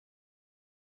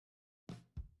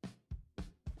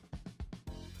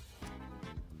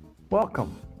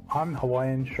Welcome, I'm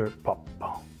Hawaiian Shirt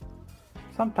Papa.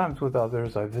 Sometimes with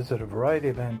others I visit a variety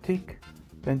of antique,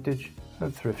 vintage,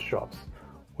 and thrift shops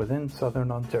within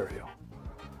southern Ontario.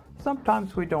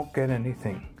 Sometimes we don't get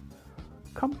anything.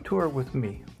 Come tour with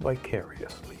me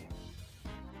vicariously.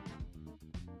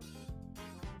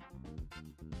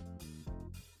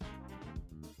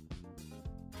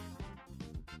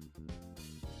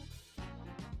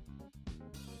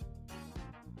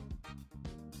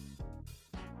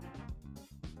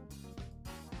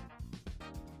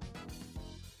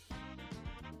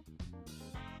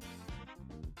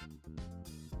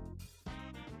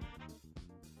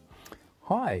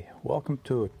 Hi, welcome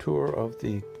to a tour of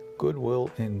the Goodwill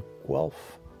in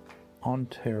Guelph,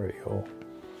 Ontario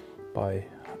by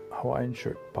Hawaiian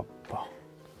Shirt Papa.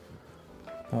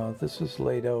 This is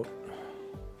laid out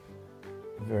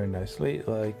very nicely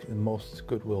like most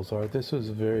Goodwills are. This is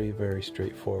very, very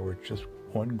straightforward, just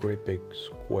one great big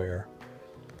square.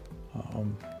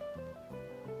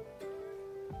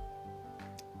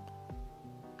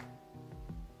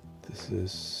 This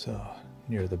is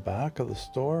near the back of the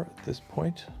store at this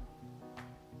point.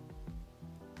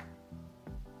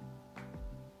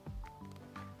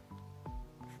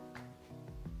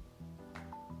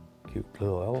 Cute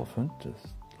little elephant that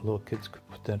little kids could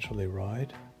potentially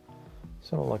ride.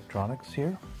 Some electronics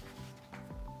here.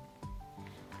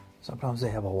 Sometimes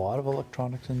they have a lot of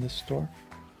electronics in this store.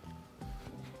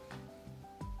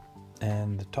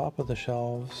 And the top of the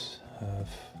shelves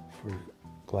for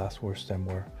glassware,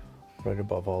 stemware, right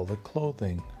above all the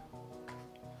clothing.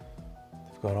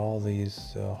 They've got all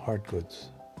these hard goods.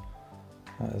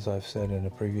 As I've said in a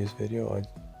previous video,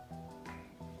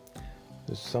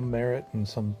 there's some merit and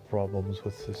some problems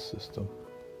with this system.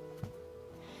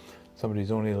 Somebody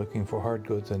who's only looking for hard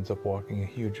goods ends up walking a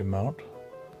huge amount.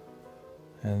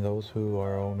 And those who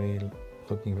are only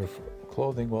looking for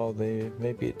clothing, well,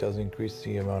 maybe it does increase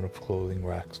the amount of clothing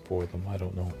racks for them, I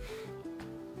don't know.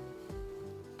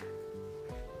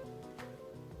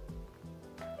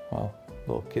 Well,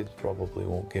 little kids probably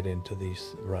won't get into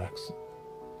these racks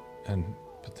and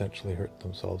potentially hurt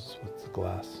themselves with the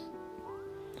glass.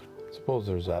 I suppose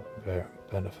there's that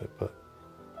benefit, but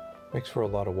makes for a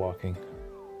lot of walking.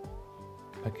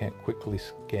 I can't quickly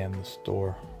scan the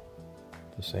store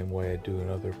the same way I do in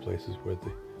other places where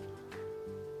the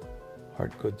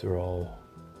hard goods are all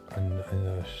in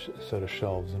a set of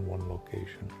shelves in one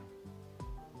location.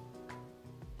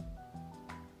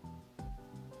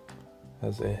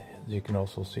 As you can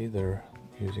also see, they're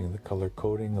using the color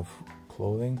coding of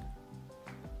clothing,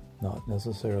 not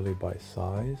necessarily by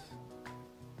size.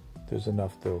 There's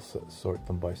enough they'll sort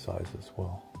them by size as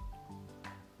well.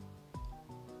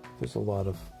 There's a lot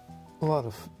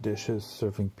of dishes,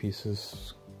 serving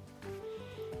pieces,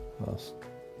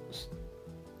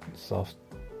 soft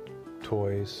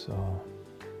toys,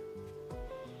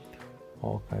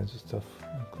 all kinds of stuff,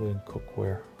 including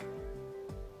cookware.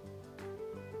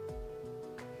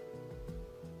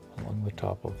 Along the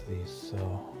top of these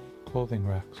clothing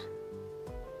racks.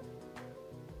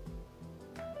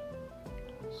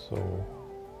 So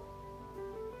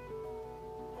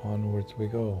onwards we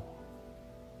go.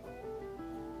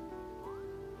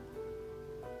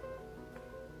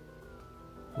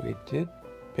 We did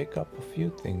pick up a few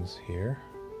things here.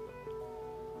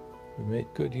 We made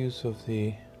good use of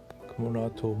the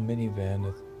Communauto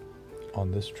minivan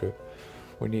on this trip.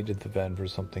 We needed the van for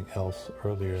something else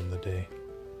earlier in the day.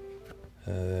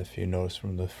 If you notice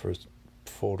from the first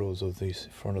photos of the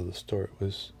front of the store, it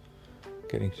was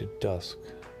getting to dusk.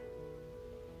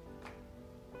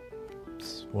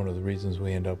 It's one of the reasons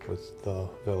we end up with the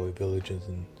Valley Villages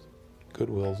and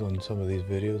Goodwills on some of these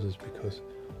videos is because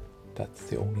that's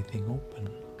the only thing open.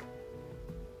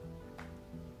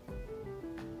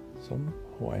 Some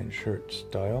Hawaiian shirt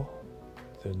style.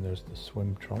 Then there's the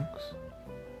swim trunks.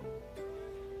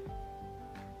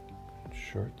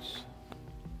 Shirts.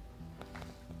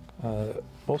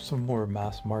 Most of them were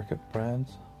mass market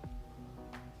brands.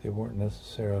 They weren't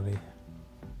necessarily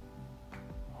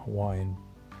Hawaiian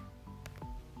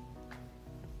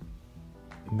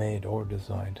made or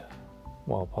designed.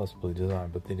 Well, possibly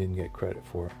designed, but they didn't get credit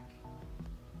for it.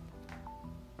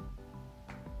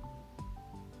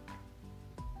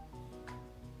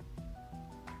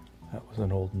 That was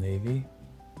an Old Navy.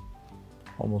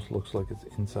 Almost looks like it's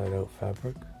inside out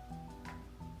fabric.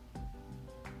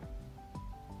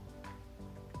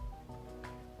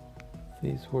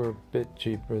 These were a bit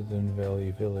cheaper than Valley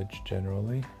Village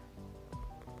generally.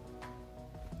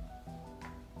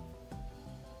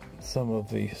 Some of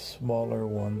the smaller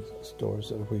stores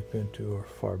that we've been to are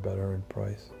far better in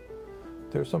price.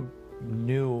 There's some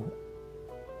new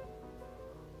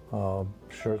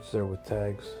Shirts there with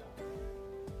tags.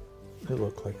 They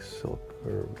look like silk,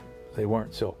 or they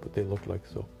weren't silk, but they looked like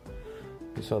silk.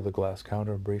 You saw the glass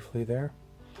counter briefly there.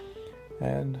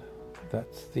 And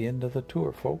that's the end of the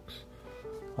tour, folks.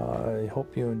 I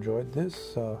hope you enjoyed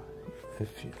this. I'd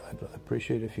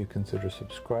appreciate if you consider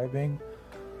subscribing,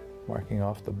 marking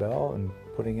off the bell, and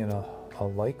putting in a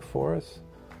like for us.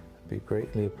 It'd be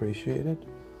greatly appreciated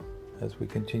as we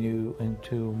continue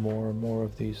into more and more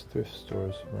of these thrift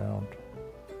stores around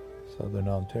Southern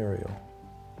Ontario.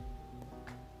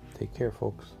 Take care,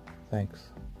 folks. Thanks.